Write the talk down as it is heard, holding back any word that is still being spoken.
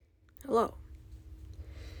Hello.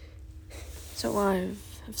 So I've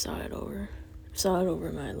saw it over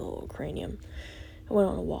my little cranium. I went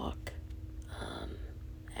on a walk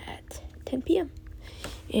at 10 p.m.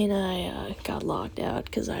 and I got locked out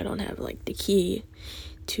because I don't have like the key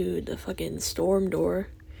to the fucking storm door,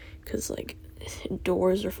 because like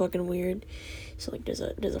doors are fucking weird. So like there's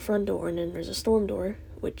a front door, and then there's a storm door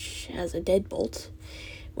which has a deadbolt,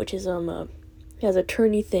 which is has a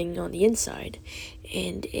turny thing on the inside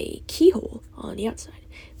and a keyhole on the outside.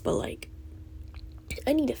 But like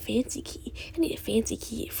I need a fancy key.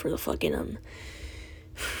 For the fucking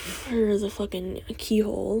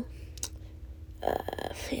keyhole.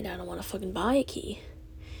 And I don't want to fucking buy a key.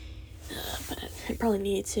 But I probably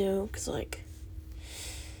need to, because like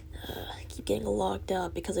I keep getting locked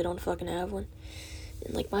up because I don't fucking have one.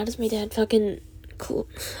 And like, why does my dad fucking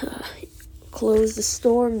close the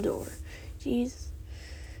storm door? Jesus.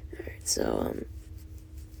 Alright, so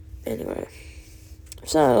anyway,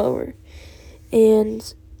 it's not over.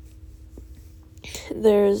 And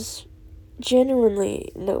there's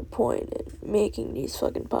genuinely no point in making these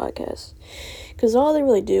fucking podcasts, because all they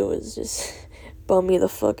really do is just bum me the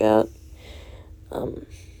fuck out. I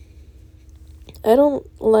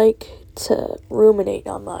don't like to ruminate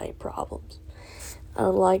on my problems. I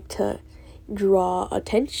don't like to draw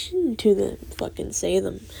attention to them, fucking say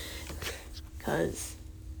them, because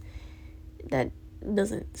that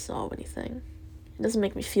doesn't solve anything. It doesn't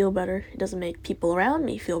make me feel better. It doesn't make people around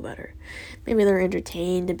me feel better. Maybe they're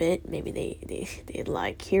entertained a bit. Maybe they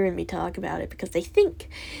like hearing me talk about it because they think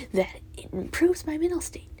that it improves my mental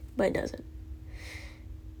state, but it doesn't.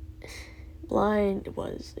 Blind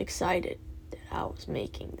was excited that I was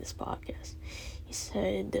making this podcast. He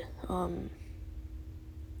said, what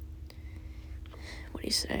did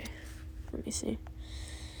he say? Let me see.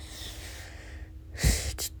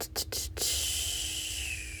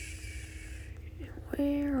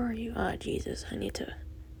 Where are you? Ah, Jesus, I need to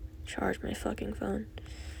charge my fucking phone.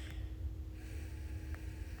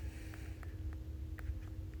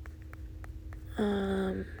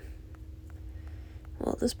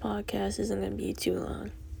 Well, this podcast isn't gonna be too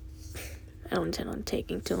long. I don't intend on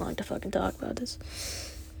taking too long to fucking talk about this.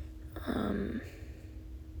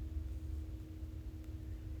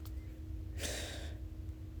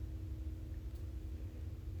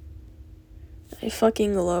 I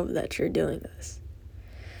fucking love that you're doing this.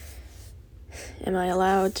 Am I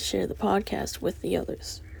allowed to share the podcast with the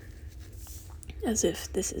others? As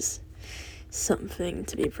if this is something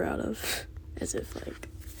to be proud of. As if, like,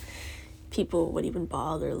 people would even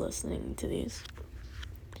bother listening to these.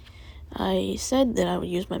 I said that I would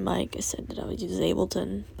use my mic. I said that I would use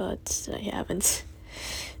Ableton, but I haven't.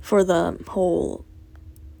 For the whole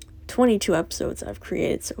 22 episodes I've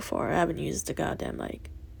created so far, I haven't used the goddamn mic.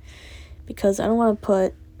 Because I don't want to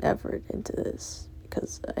put effort into this.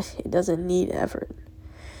 Because it doesn't need effort.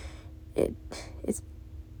 It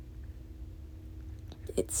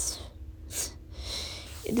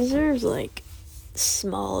deserves, like, the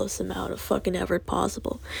smallest amount of fucking effort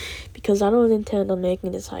possible. Because I don't intend on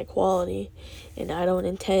making this high quality. And I don't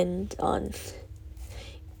intend on...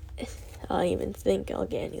 I don't even think I'll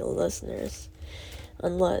get any listeners.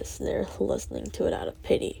 Unless they're listening to it out of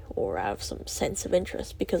pity or out of some sense of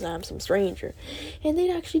interest because I'm some stranger and they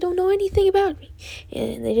actually don't know anything about me,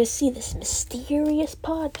 and they just see this mysterious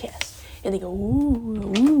podcast and they go,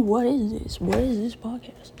 ooh, what is this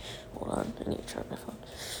podcast? Hold on, I need to charge my phone.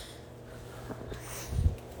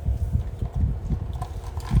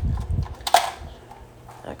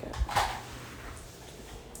 Okay,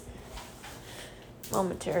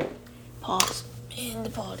 momentary pause in the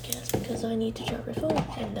podcast because I need to charge my phone,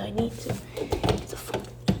 and I need to. It's a phone.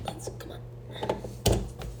 Come on.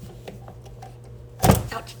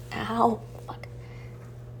 Ouch. Ow. Fuck.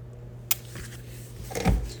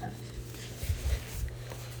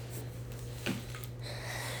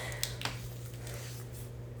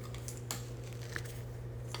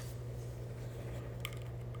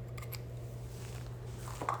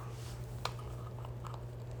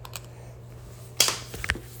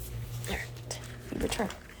 Return.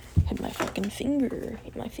 Hit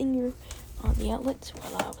my finger on the outlet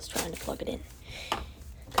while I was trying to plug it in.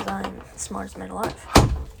 Because I'm the smartest man alive.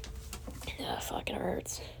 Yeah, fucking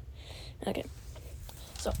hurts. Okay.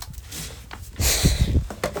 So.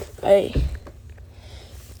 I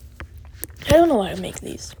don't know why I make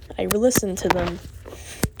these. I re-listen to them.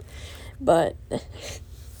 But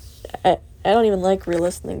I don't even like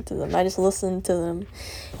re-listening to them. I just listen to them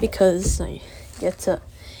because I get to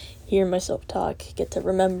hear myself talk, get to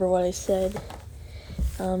remember what I said,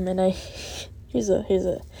 and here's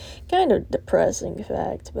a kind of depressing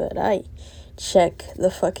fact, but I check the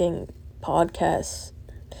fucking podcast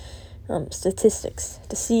statistics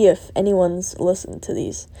to see if anyone's listened to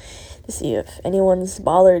these, to see if anyone's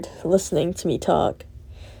bothered listening to me talk,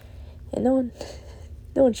 and no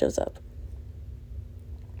one shows up.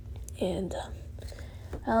 And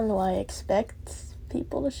I don't know why I expect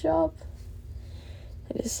people to show up.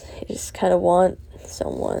 I just kind of want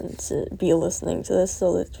someone to be listening to this,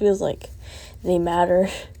 so it feels like they matter.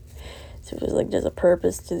 So it feels like there's a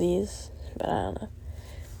purpose to these, but I don't know.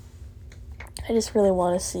 I just really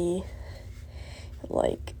want to see,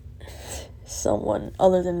 like, someone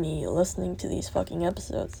other than me listening to these fucking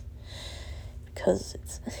episodes. Because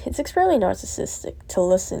it's extremely narcissistic to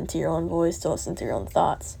listen to your own voice, to listen to your own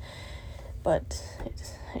thoughts. But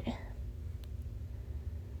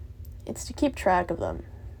it's to keep track of them,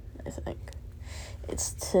 I think.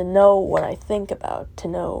 It's to know what I think about, to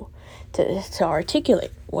know, to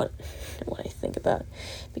articulate what I think about.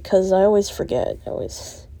 Because I always forget, I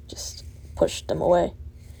always just push them away.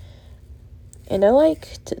 And I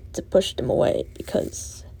like to push them away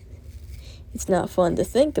because it's not fun to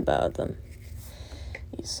think about them,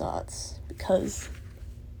 these thoughts, because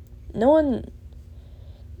no one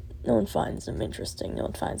finds them interesting, no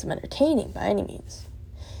one finds them entertaining by any means.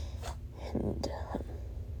 And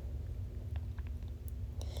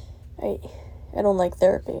I don't like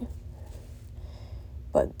therapy,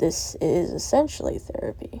 but this is essentially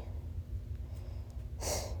therapy.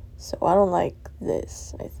 So I don't like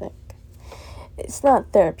this, I think. It's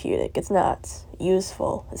not therapeutic, it's not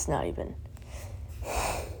useful, it's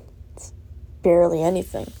barely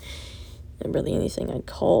anything. And really anything I'd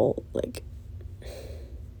call, like,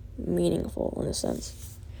 meaningful in a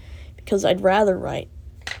sense. Because I'd rather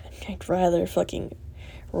fucking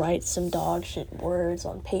write some dog shit words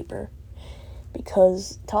on paper.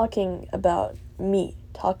 Because talking about me,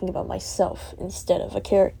 talking about myself instead of a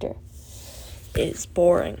character is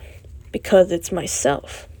boring. Because it's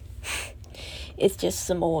myself. It's just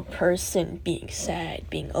some old person being sad,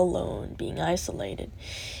 being alone, being isolated.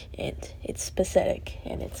 And it's pathetic,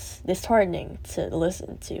 and it's disheartening to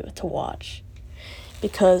listen to watch.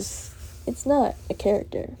 Because it's not a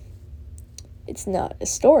character. It's not a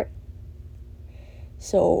story.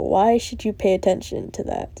 So why should you pay attention to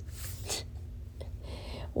that?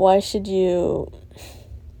 Why should you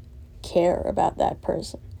care about that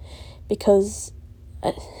person? Because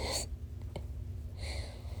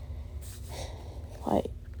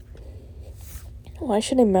why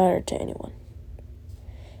should it matter to anyone?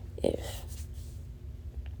 If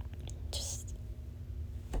just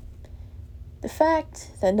the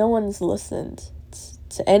fact that no one's listened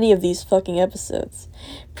to any of these fucking episodes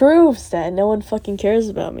proves that no one fucking cares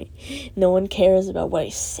about me. No one cares about what I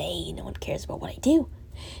say. No one cares about what I do.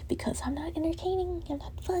 Because I'm not entertaining. I'm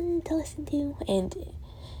not fun to listen to. And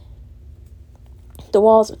the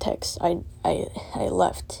walls of text I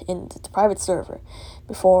left in the private server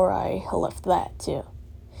before I left that too.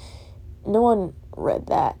 No one read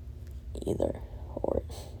that either, or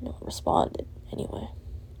no one responded anyway.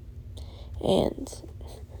 And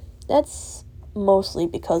that's mostly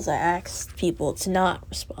because I asked people to not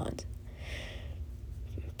respond.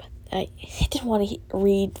 But I didn't want to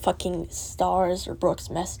read fucking Stars or Brooke's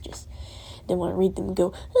messages. I didn't want to read them and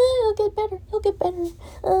go, it'll get better,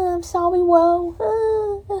 I'm sorry, whoa,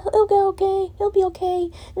 it'll get okay, it'll be okay,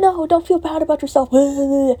 no, don't feel bad about yourself,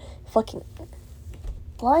 fucking,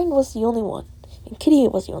 Blind was the only one, and Kitty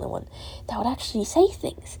was the only one that would actually say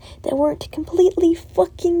things that weren't completely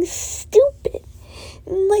fucking stupid.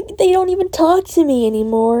 Like, they don't even talk to me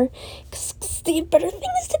anymore, because they have better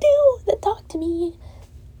things to do than talk to me.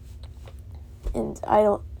 And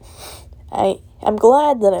I'm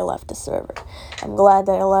glad that I left the server. I'm glad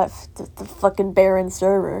that I left the fucking barren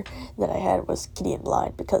server that I had was Kitty and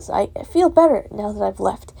Blind, because I feel better now that I've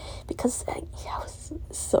left, because I was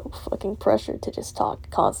so fucking pressured to just talk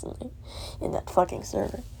constantly in that fucking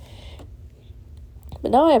server. But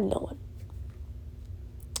now I have no one.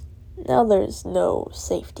 Now there's no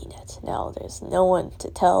safety net. Now there's no one to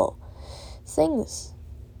tell things.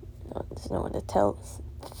 There's no one to tell,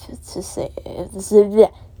 to say,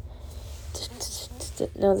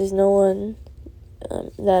 no, there's no one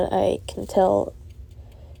that I can tell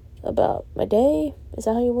about my day. Is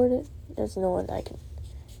that how you word it? There's no one I can...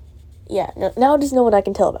 Yeah, no, now there's no one I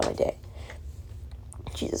can tell about my day.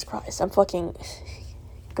 Jesus Christ, I'm fucking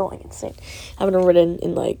going insane. I haven't written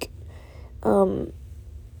in like 3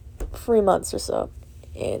 months or so,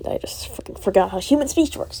 and I just fucking forgot how human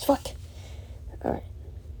speech works. Fuck. Alright.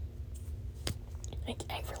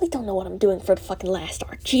 I really don't know what I'm doing for the fucking last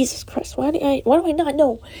arc. Jesus Christ, why do I not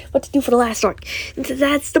know what to do for the last arc?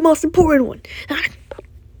 That's the most important one.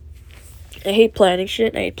 I hate planning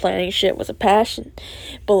shit. I hate planning shit with a passion.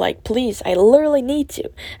 But, like, please, I literally need to.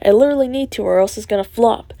 Or else it's gonna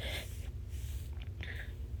flop.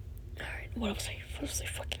 Alright, what was I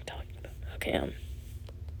fucking talking about? Okay,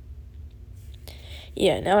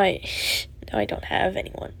 yeah, now I don't have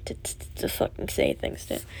anyone to fucking say things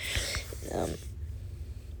to.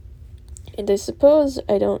 And I suppose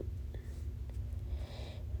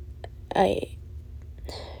I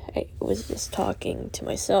was just talking to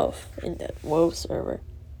myself in that WoW server.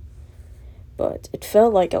 But it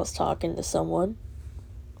felt like I was talking to someone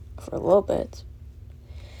for a little bit.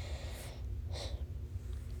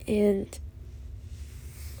 And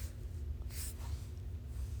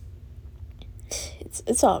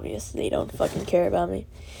it's obvious they don't fucking care about me.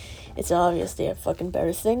 It's obvious they have fucking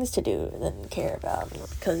better things to do than care about me.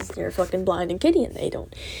 Because they're fucking blind and giddy and they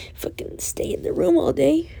don't fucking stay in the room all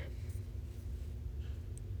day.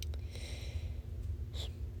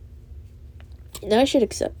 And I should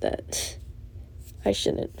accept that. I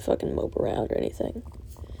shouldn't fucking mope around or anything.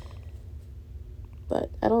 But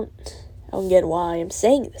I don't get why I'm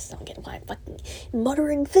saying this. I don't get why I'm fucking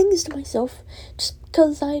muttering things to myself. Just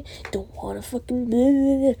because I don't want to fucking...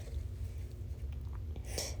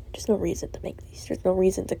 There's no reason to make these. There's no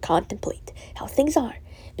reason to contemplate how things are.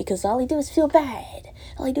 Because all I do is feel bad.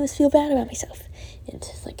 All I do is feel bad about myself. And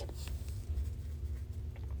it's like...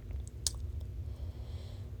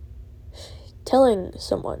 telling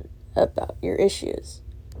someone about your issues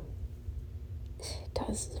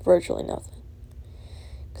does virtually nothing.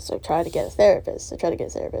 Because I tried to get a therapist. And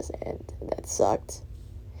that sucked.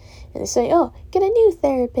 And they say, oh, get a new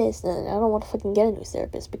therapist. And I don't want to fucking get a new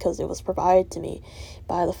therapist because it was provided to me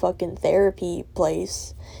by the fucking therapy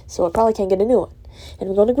place. So I probably can't get a new one. And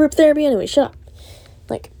I'm going to group therapy anyway. Shut up.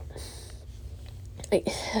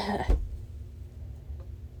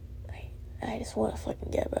 I just want to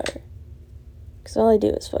fucking get better. Because all I do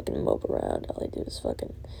is fucking mope around. All I do is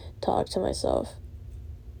fucking talk to myself.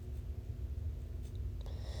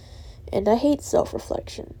 And I hate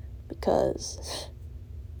self-reflection. Because...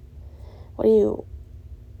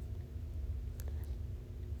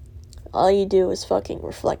 all you do is fucking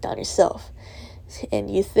reflect on yourself. And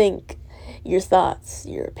you think your thoughts,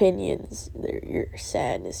 your opinions, your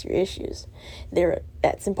sadness, your issues,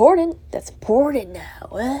 that's important. That's important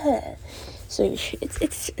now. So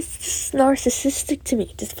it's just narcissistic to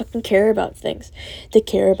me to fucking care about things, to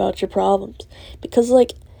care about your problems. Because,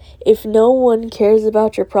 like, if no one cares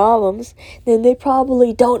about your problems, then they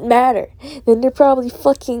probably don't matter. Then they're probably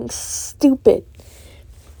fucking stupid.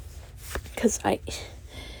 Because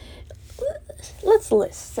let's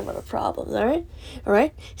list some of the problems, alright?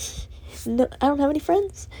 No, I don't have any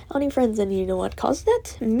friends. And you know what caused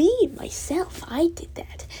that? Me, myself. I did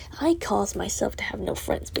that. I caused myself to have no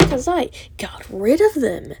friends because I got rid of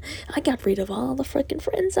them. I got rid of all the freaking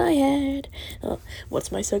friends I had.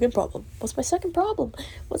 What's my second problem? What's my second problem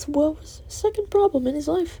in his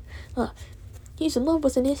life? He's in love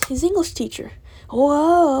with his English teacher.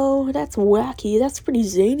 Whoa, that's wacky. That's pretty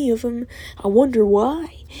zany of him. I wonder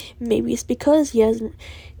why. Maybe it's because he hasn't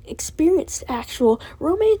experienced actual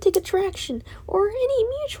romantic attraction or any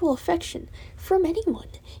mutual affection from anyone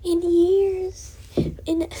in years.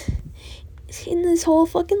 In this whole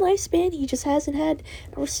fucking lifespan, he just hasn't had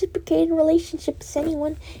a reciprocated relationship with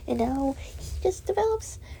anyone, and now he just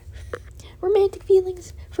develops romantic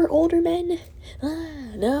feelings for older men.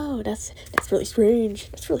 No, that's really strange.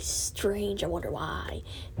 I wonder why.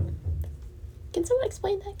 Can someone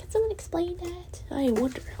explain that? I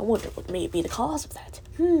wonder what may be the cause of that.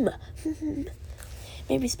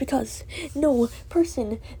 Maybe it's because no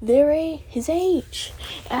person his age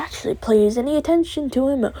actually pays any attention to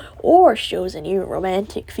him or shows any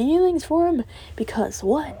romantic feelings for him. Because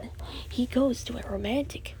one, he goes to a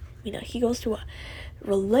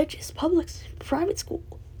religious private school.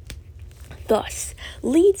 Thus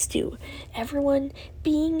leads to everyone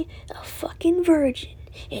being a fucking virgin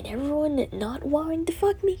and everyone not wanting to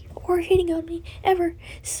fuck me or hitting on me ever.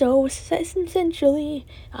 So essentially,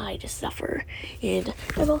 I just suffer. And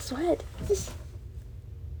I've also had this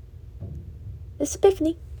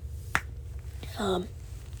epiphany,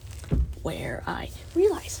 where I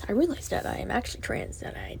realized that I am actually trans,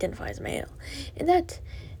 that I identify as male, and that,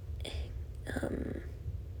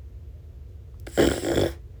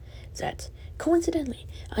 that coincidentally,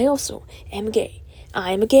 I also am gay.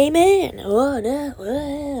 I'm a gay man. Oh no,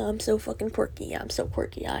 I'm so fucking quirky. I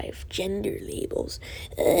have gender labels.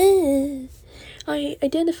 I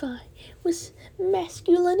identify with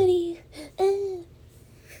masculinity.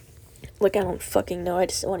 Like, I don't fucking know. I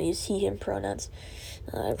just want to use he, him pronouns.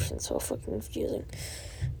 Everything's so fucking confusing.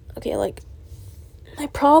 Okay, like, My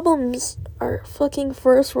problems are fucking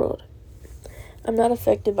first world. I'm not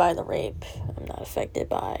affected by the rape. I'm not affected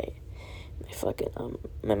by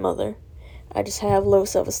my mother. I just have low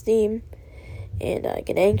self-esteem, and I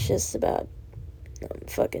get anxious about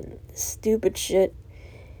fucking stupid shit,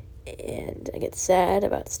 and I get sad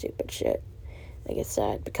about stupid shit. I get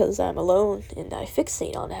sad because I'm alone, and I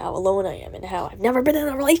fixate on how alone I am, and how I've never been in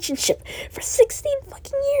a relationship for 16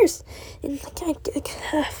 fucking years. And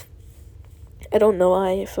I don't know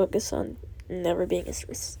why I focus on never being in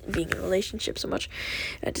a relationship so much.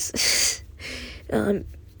 I just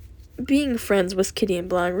being friends with Kitty and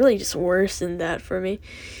Blonde really just worsened that for me,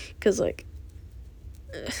 because like.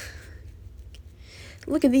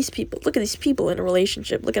 Look at these people. Look at these people in a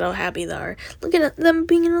relationship. Look at how happy they are. Look at them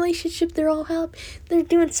being in a relationship. They're all happy. They're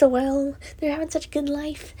doing so well. They're having such a good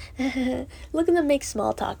life. Look at them make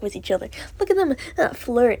small talk with each other. Look at them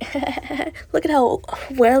flirt. Look at how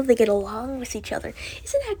well they get along with each other.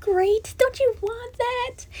 Isn't that great? Don't you want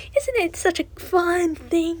that? Isn't it such a fun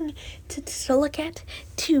thing to look at?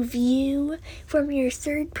 To view from your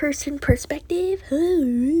third-person perspective?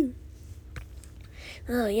 Ooh.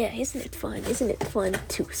 Oh yeah, isn't it fun? Isn't it fun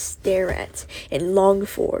to stare at and long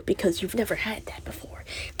for because you've never had that before,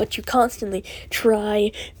 but you constantly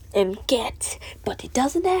try and get, but it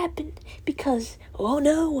doesn't happen because, oh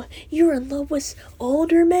no, you're in love with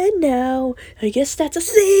older men now. I guess that's a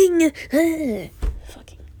thing.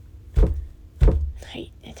 Fucking, I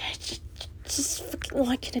just fucking,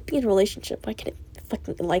 why can't I be in a relationship? Why can't I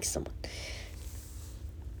fucking like someone?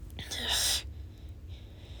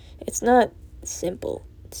 It's not simple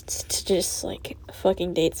to just like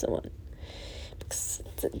fucking date someone, because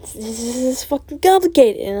it's fucking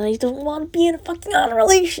complicated, and I don't want to be in a fucking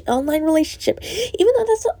online relationship, even though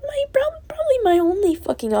that's probably my only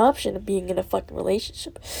fucking option of being in a fucking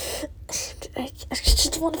relationship. I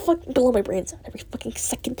just want to fucking blow my brains out every fucking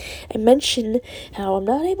second I mention how I'm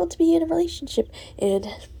not able to be in a relationship, and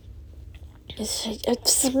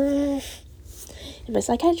and my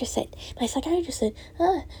psychiatrist said,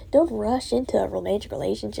 don't rush into romantic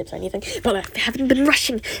relationships or anything. But I haven't been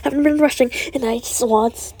rushing, and I just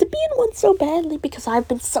want to be in one so badly because I've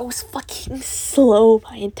been so fucking slow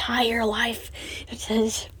my entire life. I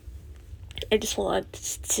just want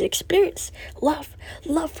to experience love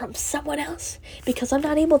from someone else, because I'm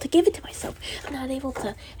not able to give it to myself. I'm not able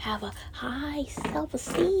to have a high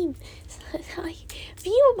self-esteem, high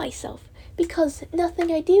view of myself, because nothing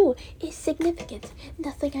I do is significant.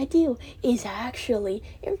 Nothing I do is actually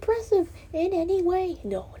impressive in any way.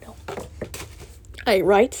 No. I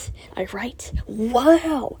write,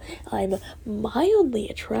 wow, I'm mildly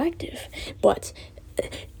attractive, but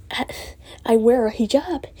I wear a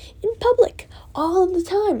hijab in public all of the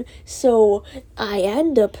time, so I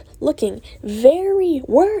end up looking very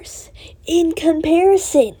worse in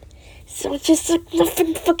comparison. So it's just like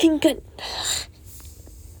nothing fucking good.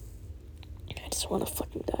 I just want to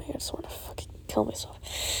fucking die. I just want to fucking kill myself.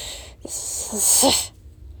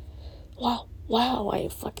 Wow, I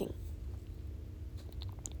fucking...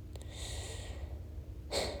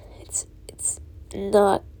 It's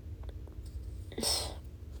not...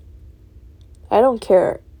 I don't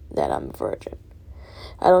care that I'm a virgin.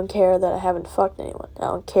 I don't care that I haven't fucked anyone. I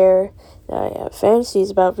don't care that I have fantasies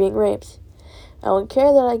about being raped. I don't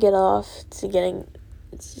care that I get off to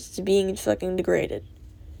being fucking degraded.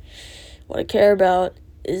 What I care about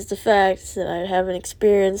is the fact that I haven't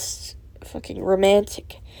experienced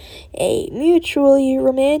a mutually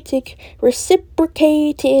romantic,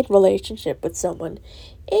 reciprocated relationship with someone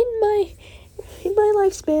in my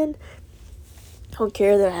lifespan. I don't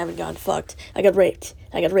care that I haven't gotten fucked. I got raped.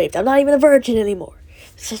 I'm not even a virgin anymore.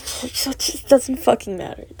 So it just doesn't fucking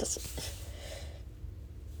matter. It doesn't.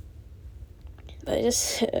 I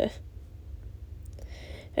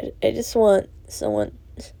just want someone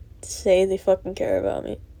to say they fucking care about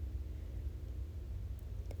me.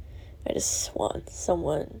 I just want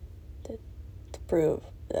someone to prove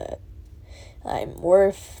that I'm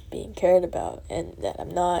worth being cared about, and that I'm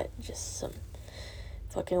not just some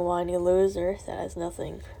fucking whiny loser that has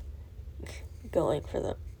nothing going for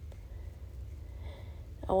them.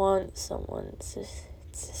 I want someone to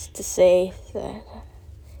say that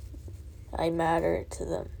I matter to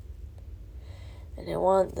them, and I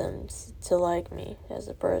want them to like me as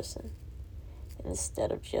a person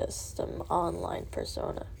instead of just some online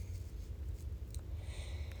persona.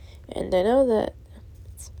 And I know that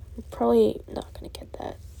I'm probably not gonna get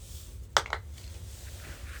that.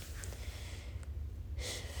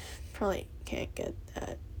 Probably can't get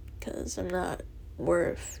that because I'm not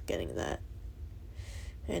worth getting that,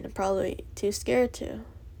 and I'm probably too scared to,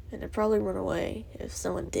 and I'd probably run away if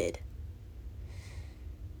someone did.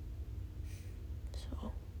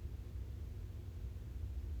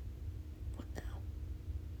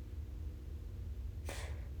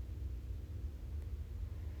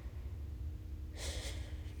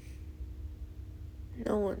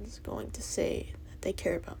 no one's going to say that they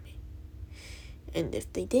care about me. And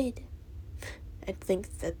if they did, I'd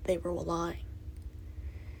think that they were lying.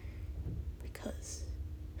 Because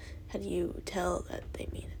how do you tell that they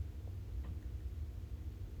mean it?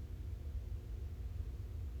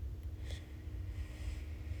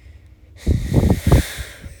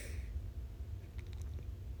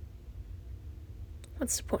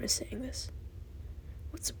 What's the point of saying this?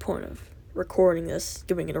 What's the point of recording this,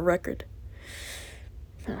 doing it a record?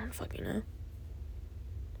 I don't fucking know.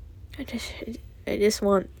 I just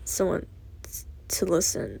want someone to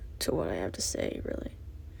listen to what I have to say, really.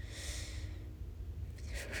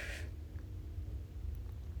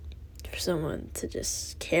 For someone to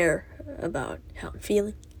just care about how I'm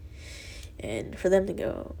feeling. And for them to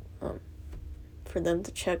go, for them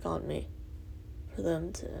to check on me. For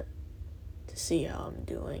them to see how I'm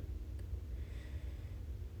doing.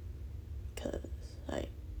 Because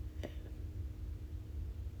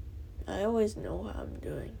I always know how I'm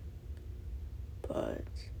doing. But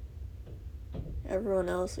everyone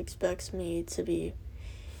else expects me to be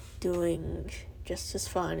doing just as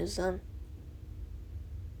fine as them.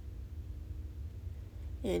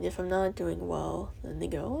 And if I'm not doing well, then they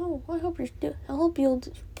go, "Oh, I hope you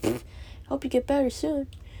get better soon.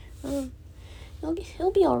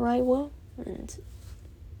 He'll be all right." Well, and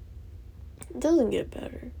it doesn't get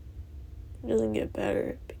better. It doesn't get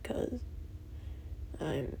better because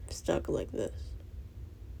I'm stuck like this.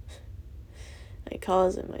 I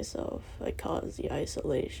cause it myself. I cause the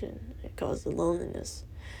isolation. I cause the loneliness.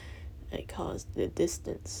 I cause the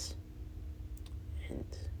distance.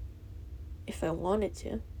 And if I wanted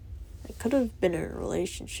to, I could have been in a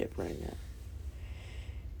relationship right now.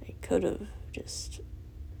 I could have just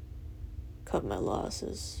cut my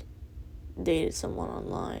losses, dated someone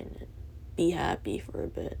online, and be happy for a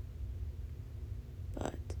bit.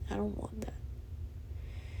 But I don't want that.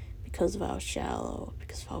 Because of how shallow,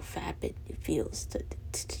 because of how vapid it feels to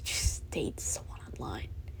just date someone online.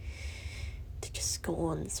 To just go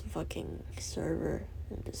on some fucking server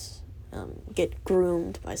and just get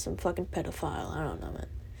groomed by some fucking pedophile. I don't know, man.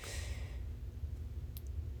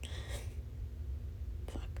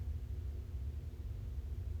 Fuck.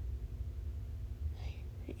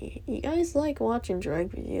 You guys like watching drag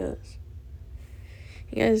videos?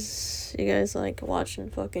 You guys like watching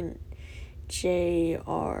fucking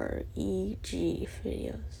JREG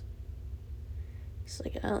videos? It's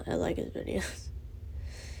like, I like his videos.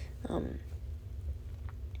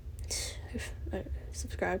 I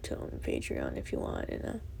subscribe to him on Patreon if you want,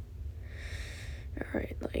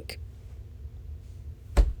 Alright, like,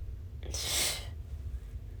 I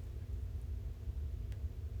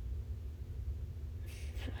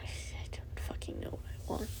don't fucking know what I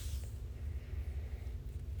want.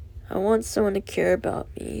 I want someone to care about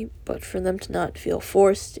me, but for them to not feel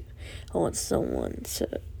forced to. I want someone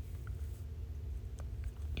to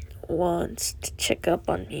want to check up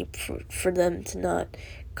on me, for them to not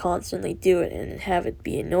constantly do it and have it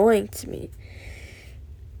be annoying to me.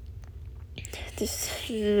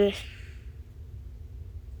 I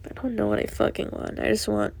don't know what I fucking want. I just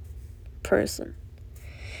want a person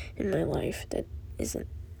in my life that isn't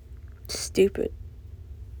stupid.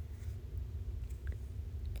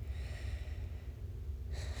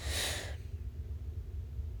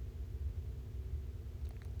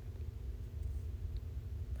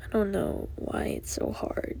 I don't know why it's so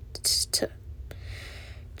hard to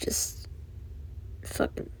just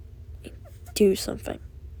fucking do something.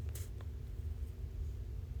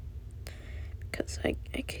 Because I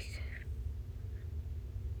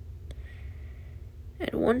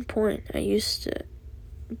at one point, I used to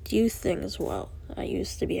do things well. I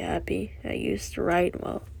used to be happy. I used to write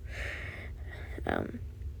well.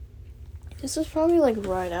 This was probably like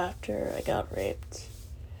right after I got raped.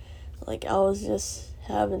 Like, I was just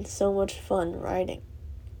having so much fun writing.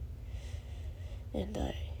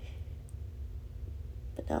 But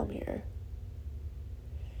now I'm here.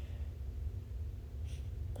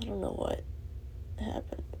 I don't know what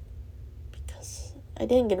happened. Because I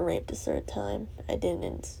didn't get raped a third time. I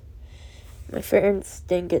didn't. My parents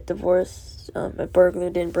didn't get divorced. A burglar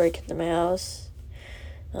didn't break into my house.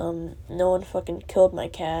 No one fucking killed my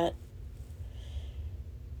cat.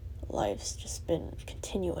 Life's just been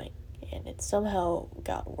continuing, and it somehow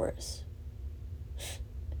got worse.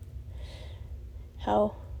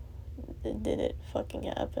 How did it fucking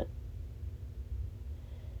happen?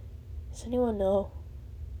 Does anyone know?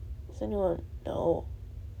 Does anyone know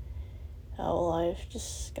how life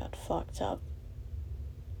just got fucked up?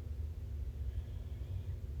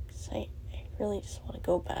 Because I really just want to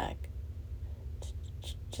go back to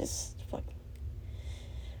just fucking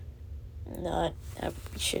No, that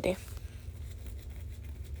would be shitty.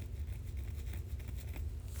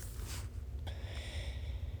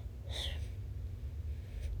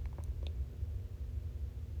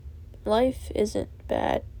 Life isn't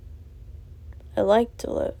bad. I like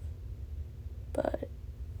to live, but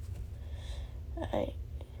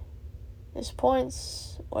there's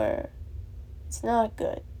points where it's not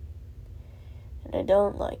good, and I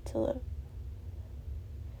don't like to live.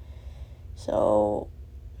 So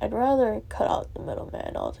I'd rather cut out the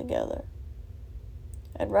middleman altogether.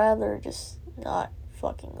 I'd rather just not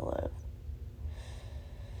fucking live.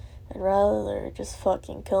 I'd rather just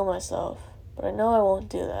fucking kill myself. But I know I won't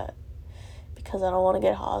do that, because I don't want to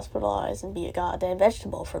get hospitalized and be a goddamn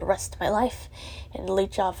vegetable for the rest of my life and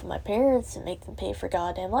leech off of my parents and make them pay for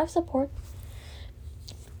goddamn life support.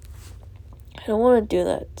 I don't want to do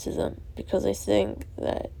that to them, because I think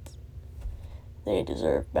that they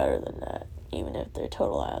deserve better than that, even if they're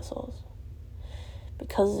total assholes.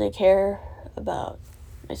 Because they care about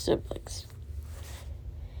my siblings.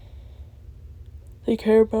 They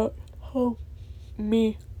care about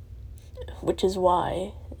me. Which is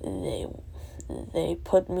why they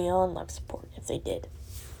put me on life support, if they did.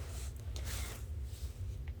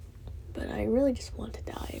 But I really just want to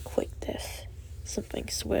die a quick death. Something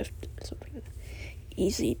swift, something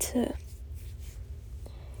easy to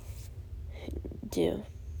do.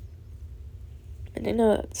 And I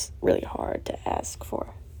know it's really hard to ask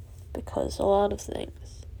for, because a lot of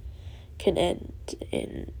things can end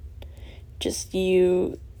in just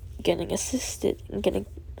you getting assisted and getting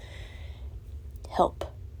help.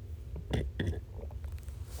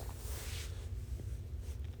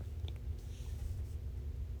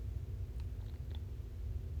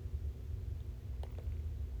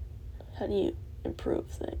 How do you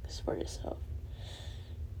improve things for yourself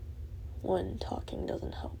when talking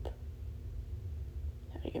doesn't help?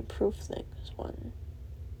 How do you improve things when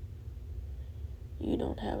you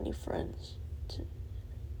don't have any friends to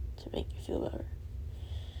make you feel better?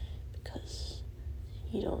 Because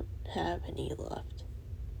you don't have any left.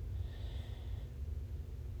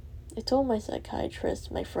 I told my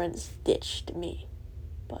psychiatrist my friends ditched me,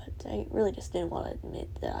 but I really just didn't want to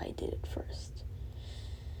admit that I did it first.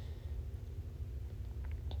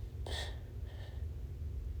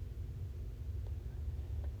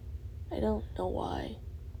 I don't know why,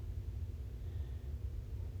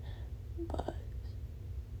 but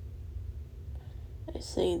I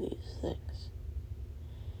say these things,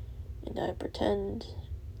 and I pretend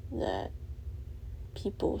that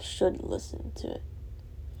people should listen to it.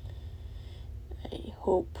 I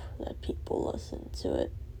hope that people listen to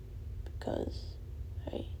it, because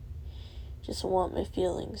I just want my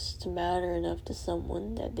feelings to matter enough to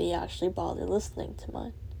someone that they actually bother listening to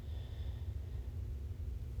mine.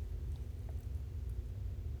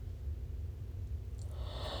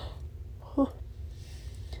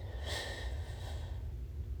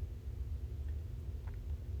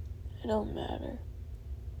 I don't matter,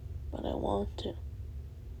 but I want to. I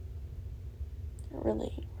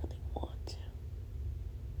really, really want to.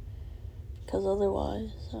 Because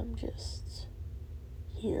otherwise, I'm just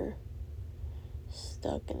here,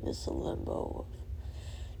 stuck in this limbo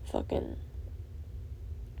of fucking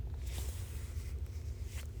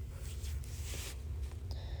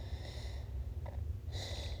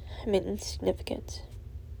I'm insignificant.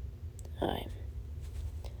 I'm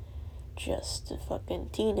just a fucking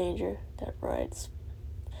teenager that writes.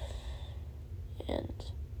 And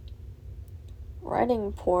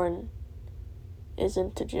writing porn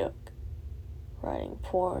isn't a joke. Writing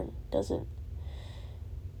porn doesn't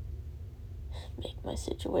make my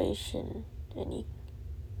situation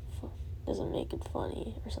doesn't make it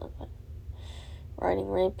funny or something. Writing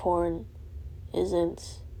rape porn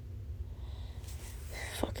isn't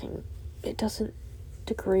it doesn't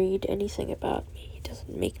degrade anything about me. It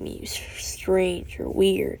doesn't make me strange or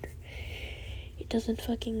weird. It doesn't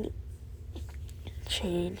fucking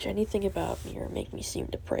change anything about me or make me seem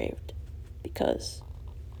depraved. Because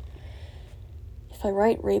if I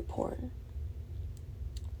write rape porn,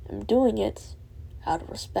 I'm doing it out of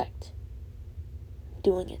respect. I'm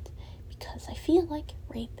doing it because I feel like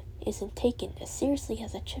rape isn't taken as seriously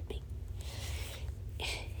as it should be.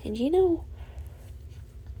 And you know,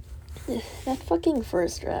 that fucking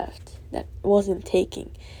first draft that wasn't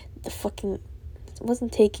taking the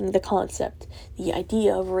concept, the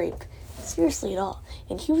idea of rape seriously at all.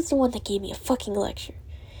 And he was the one that gave me a fucking lecture.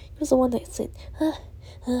 He was the one that said,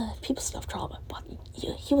 people still have trauma. But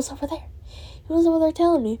he was over there. He was over there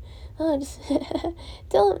telling me, just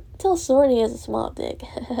tell Sorny he has a small dick.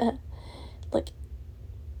 Like,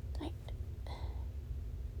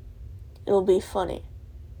 it'll be funny.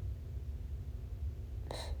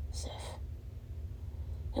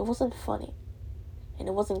 it wasn't funny, and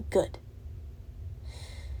it wasn't good.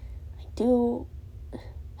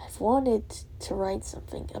 I've wanted to write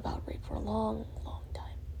something about rape for a long, long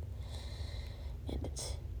time. And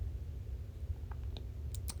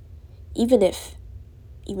even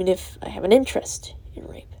if I have an interest in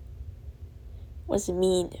rape, what does it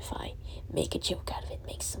mean if I make a joke out of it,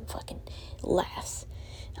 make some fucking laughs?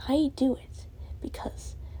 I do it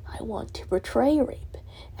because I want to portray rape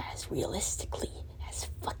as realistically as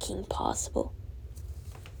fucking possible.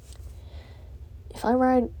 If I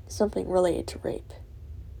write something related to rape,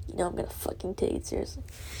 I'm gonna fucking take it seriously.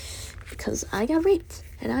 Because I got raped,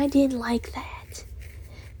 and I didn't like that.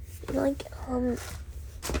 The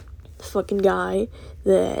fucking guy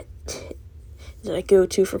that I go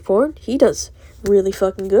to for porn, he does really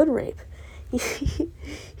fucking good rape.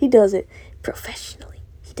 He does it professionally.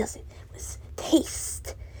 He does it with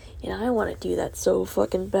taste. And I want to do that so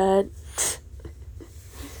fucking bad.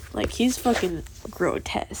 He's fucking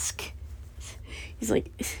grotesque.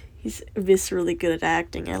 He's viscerally good at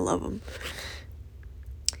acting. I love him.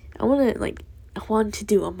 I wanted to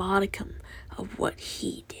do a modicum of what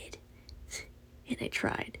he did. And I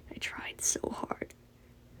tried so hard.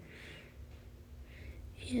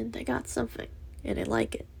 And I got something. And I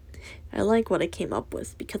like it. I like what I came up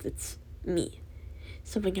with because it's me.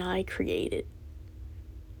 Something I created.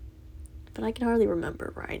 But I can hardly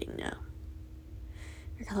remember writing now.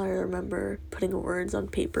 I can hardly remember putting words on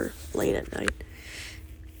paper late at night.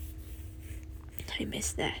 I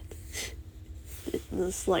miss that.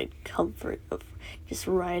 The slight comfort of just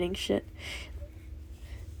writing shit.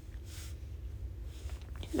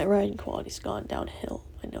 My writing quality's gone downhill.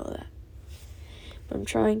 I know that. But I'm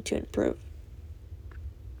trying to improve.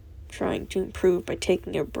 Trying to improve by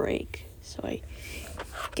taking a break. So I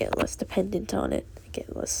get less dependent on it. I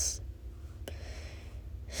get less...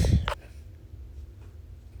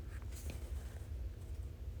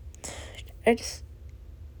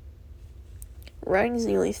 Writing's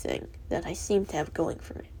the only thing that I seem to have going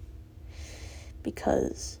for me.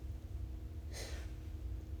 Because...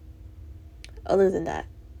 other than that,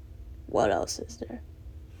 what else is there?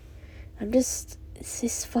 I'm just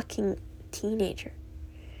this fucking teenager.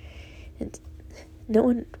 And no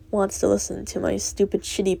one wants to listen to my stupid,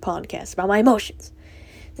 shitty podcast about my emotions.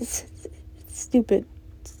 It's stupid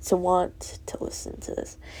to want to listen to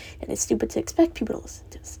this. And it's stupid to expect people to listen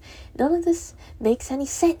to this. None of this makes any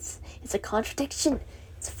sense. It's a contradiction.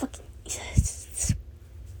 It's a fucking...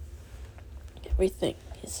 everything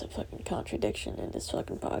is a fucking contradiction in this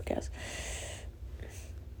fucking podcast.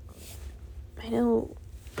 I know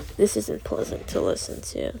this isn't pleasant to listen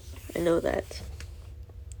to. I know that.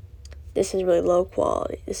 This is really low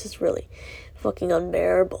quality. This is really fucking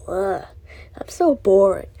unbearable. I'm so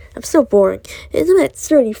boring. Isn't it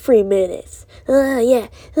 33 minutes? Yeah.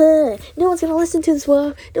 No one's gonna listen to this,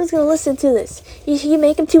 No one's gonna listen to this. You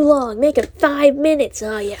make them too long. Make them 5 minutes.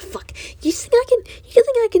 Oh, yeah, fuck. You think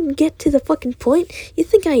I can get to the fucking point? You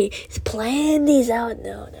think I plan these out?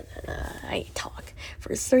 No. I talk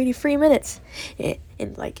for 33 minutes. And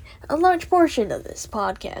a large portion of this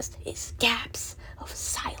podcast is gaps of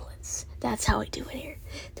silence. That's how I do it here.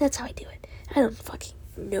 I don't fucking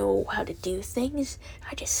know how to do things.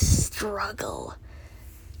 I just struggle.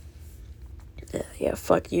 Yeah,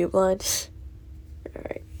 fuck you, Blind.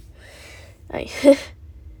 Alright. I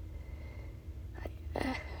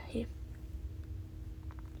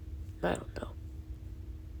don't know.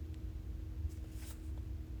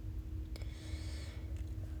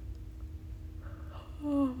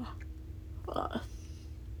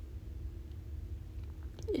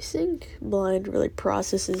 You think Blind really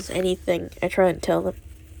processes anything I try and tell him?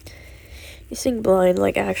 You think Blind,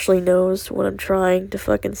 actually knows what I'm trying to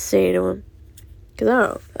fucking say to him? Because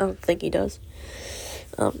I don't think he does.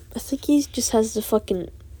 I think he just has the fucking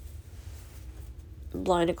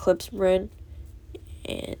blind eclipse brain,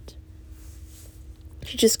 and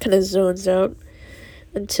he just kind of zones out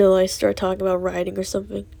until I start talking about writing or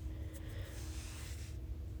something.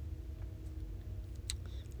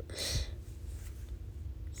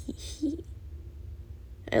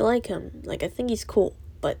 I like him. I think he's cool,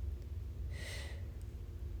 but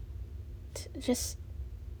just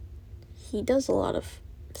he does a lot of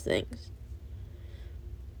things.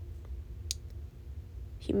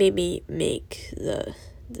 He made me make the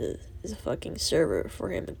fucking server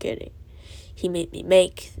for him. I'm kidding. He made me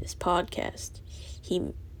make this podcast.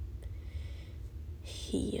 He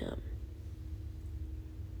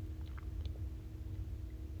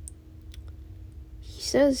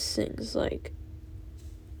says things like,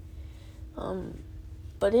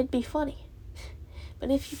 but it'd be funny. But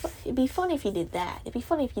it'd be funny if you did that. It'd be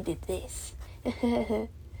funny if you did this.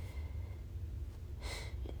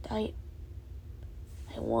 I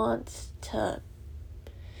want to...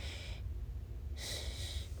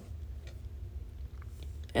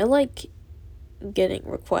 I like getting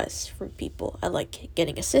requests from people. I like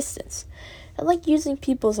getting assistance. I like using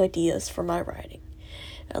people's ideas for my writing.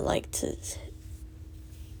 I like to...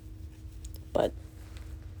 But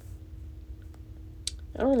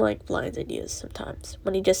I don't like Blind's ideas sometimes.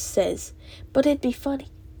 When he just says, but it'd be funny.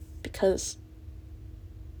 Because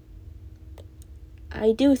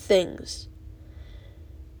I do things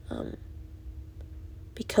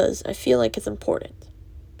because I feel like it's important.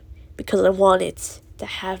 Because I want it to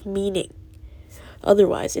have meaning.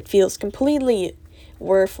 Otherwise, it feels completely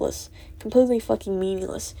worthless, completely fucking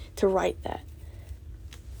meaningless to write that.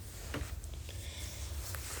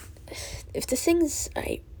 If the things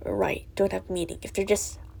I write don't have meaning, if they're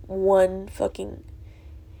just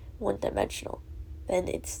one-dimensional, then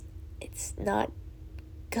it's not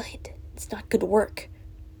good. It's not good work.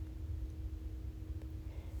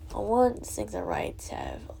 I want things I write to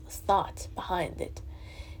have thought behind it.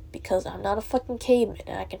 Because I'm not a fucking caveman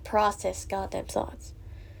and I can process goddamn thoughts.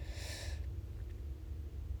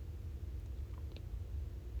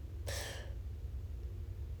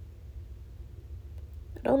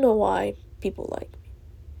 I don't know why people like me.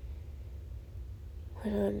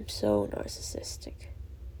 When I'm so narcissistic.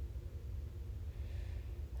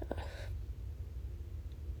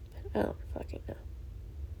 I don't fucking know.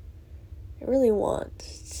 I really want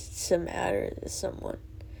to matter to someone.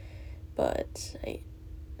 But I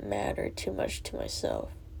matter too much to myself.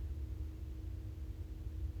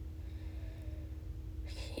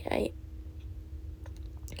 I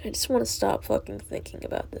just want to stop fucking thinking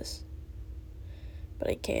about this. But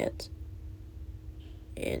I can't.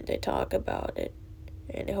 And I talk about it.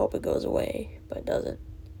 And I hope it goes away. But it doesn't.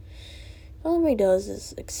 All it really does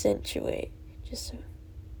is accentuate. Just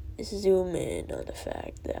zoom in on the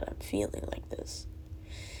fact that I'm feeling like this.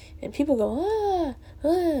 And people go,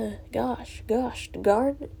 gosh,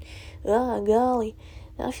 darn, golly,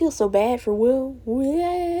 I feel so bad for Will.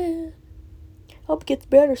 Yeah. Hope he gets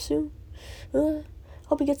better soon.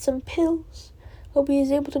 Hope he gets some pills. Hope he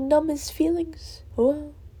is able to numb his feelings.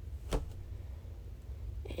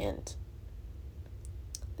 And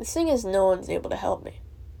the thing is, no one's able to help me.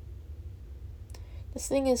 The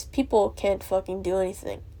thing is, people can't fucking do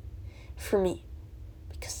anything for me.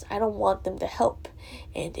 Because I don't want them to help.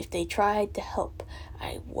 And if they tried to help,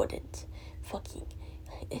 I wouldn't fucking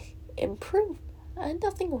improve.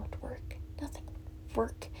 Nothing would work. Nothing would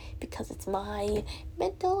work. Because it's my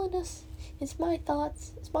mental illness. It's my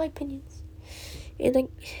thoughts. It's my opinions. And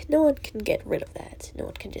no one can get rid of that. No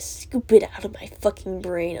one can just scoop it out of my fucking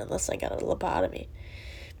brain unless I got a lobotomy.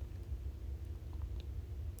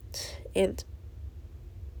 And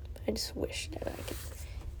I just wish that I could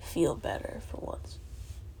feel better for once.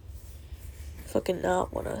 Fucking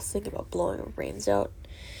not want to think about blowing my brains out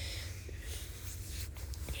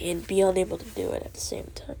and be unable to do it at the same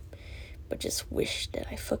time, but just wish that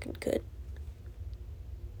I fucking could.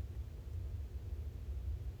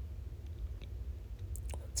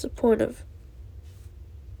 What's the point of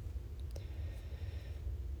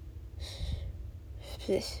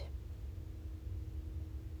this?